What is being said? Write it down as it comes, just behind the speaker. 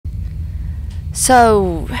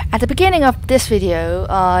So, at the beginning of this video,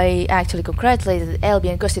 I actually congratulated LB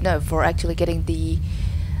and Gustino for actually getting the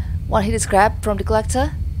one-hit scrap from the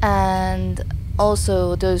collector, and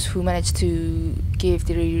also those who managed to give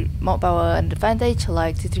the remote power an advantage,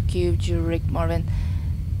 like T3Cube, Jurek, Marvin,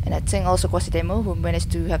 and I think also Quasidemo, who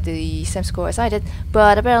managed to have the same score as I did.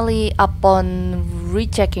 But apparently, upon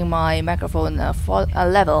rechecking my microphone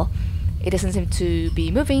level, it doesn't seem to be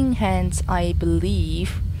moving, hence I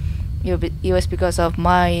believe it was because of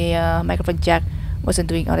my microphone jack wasn't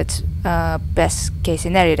doing on its best case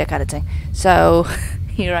scenario, that kind of thing. So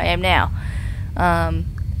here I am now. I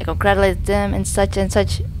congratulated them and such,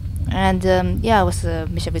 and yeah, it was a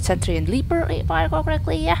mission with Sentry and Leaper, if I recall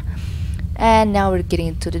correctly, yeah. And now we're getting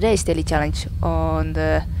into today's daily challenge on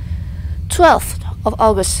the 12th of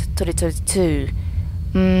August 2022.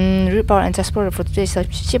 Root power and transporter for today's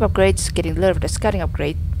ship upgrades, getting the the scouting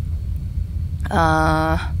upgrade.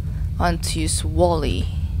 On to use Wally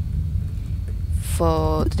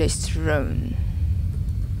for today's drone.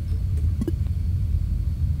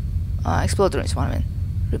 Exploder is one of them.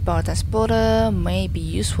 Root power transporter may be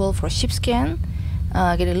useful for ship scan.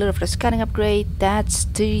 Getting a little for the scanning upgrade. That's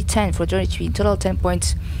 310 for drone HP in total, 10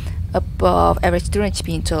 points above average drone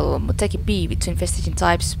HP in total. Muteki B with 2 infestation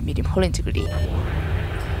types, medium hull integrity.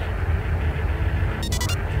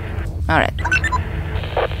 Alright.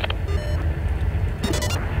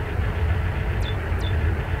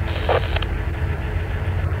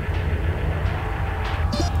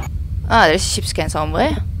 There's a ship scan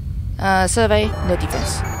somewhere. Survey, no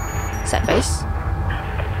defense. Set base.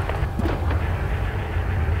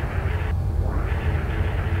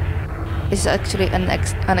 This is actually an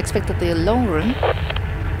unexpectedly long room.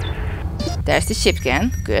 There's the ship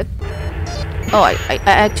scan, good. Oh, I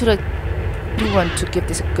actually do want to give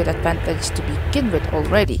this a good advantage to begin with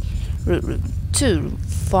already. Room 2, room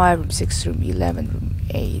 5, room 6, room 11, room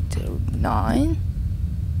 8, room 9.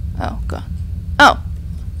 Oh, god. Oh!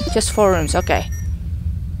 Just 4 rooms, okay.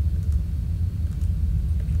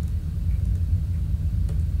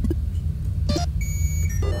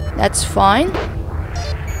 That's fine.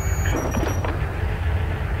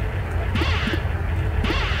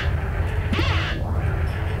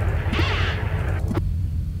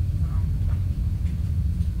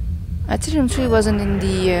 I think room 3 wasn't in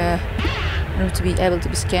the room to be able to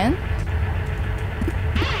be scanned.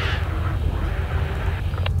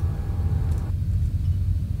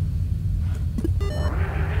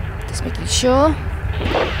 Just making sure.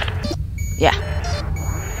 Yeah.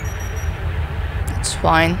 That's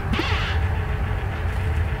fine.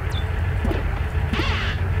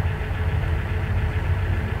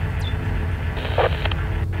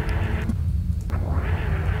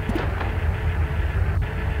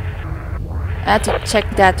 I had to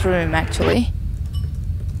check that room actually.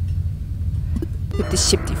 With the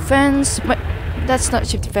ship defense. But that's not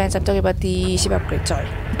ship defense, I'm talking about the ship upgrade, sorry.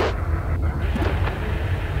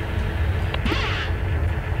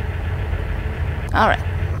 Alright.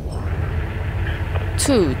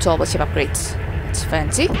 2 turbo ship upgrades. It's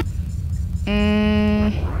fancy. Hold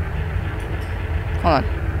on.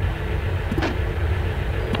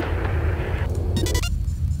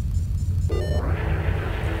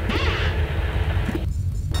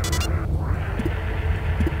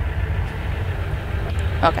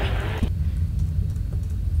 Okay.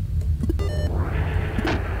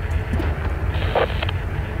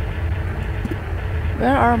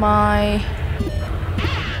 Where are my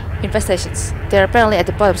infestations? They're apparently at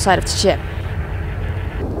the bottom side of the ship.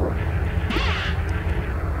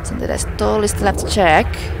 So that's totally still have to check.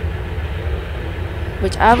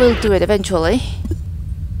 Which I will do it eventually.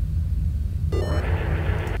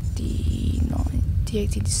 The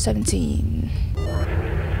 18 to 17.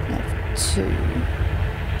 2.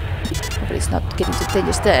 Hopefully it's not getting too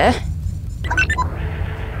dangerous there.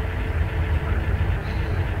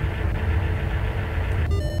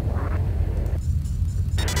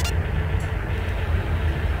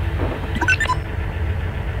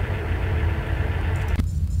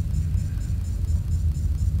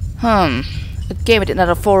 I gave it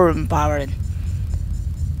another 4 room power in.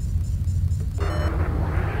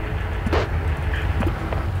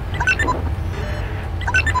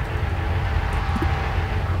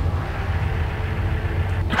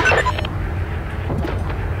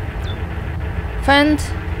 Fend.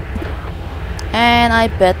 And I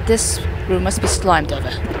bet this room must be slimed over.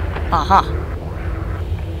 Aha.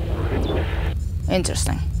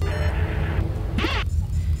 Interesting.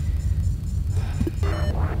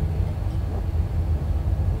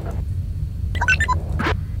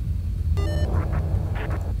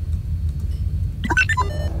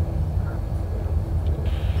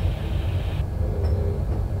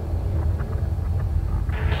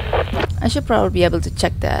 I should probably be able to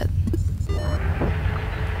check that.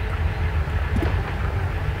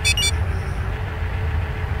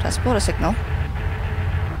 Transporter signal.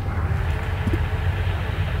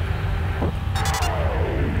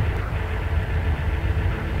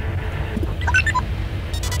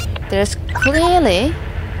 There's clearly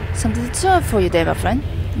something to do for you there, my friend.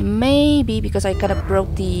 Maybe because I kind of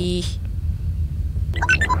broke the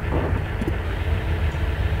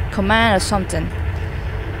command or something.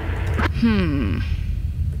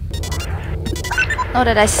 Now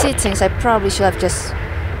that I see things, I probably should have just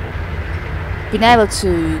been able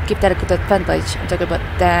to give that a good advantage. I'm talking about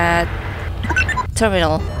that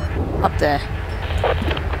terminal up there.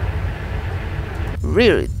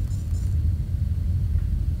 Really?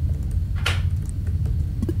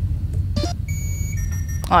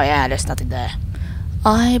 Oh yeah, there's nothing there.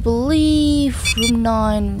 I believe room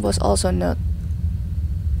 9 was also not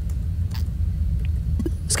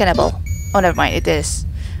scannable. Oh, never mind, it is.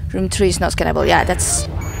 Room 3 is not scannable. Yeah, that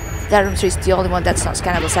room 3 is the only one that's not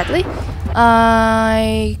scannable, sadly.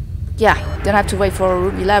 Yeah, don't have to wait for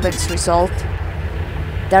room 11's result.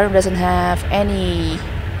 That room doesn't have any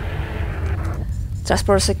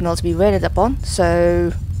transport signal to be waited upon,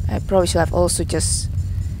 so I probably should have also just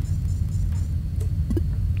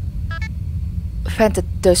vented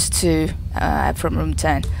those two from room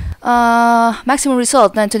 10. Maximum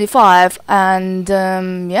result 925, and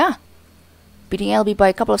yeah, beating LB by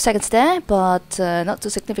a couple of seconds there, but not too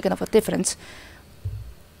significant of a difference.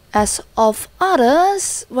 As of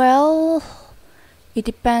others, well, it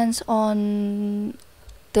depends on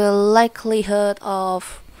the likelihood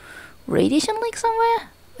of radiation leak somewhere,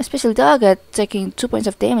 especially target taking 2 points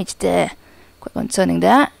of damage there. Quite concerning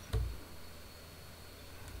that.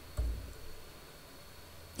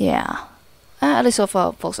 Yeah, at least so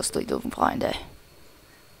far folks are still doing fine there.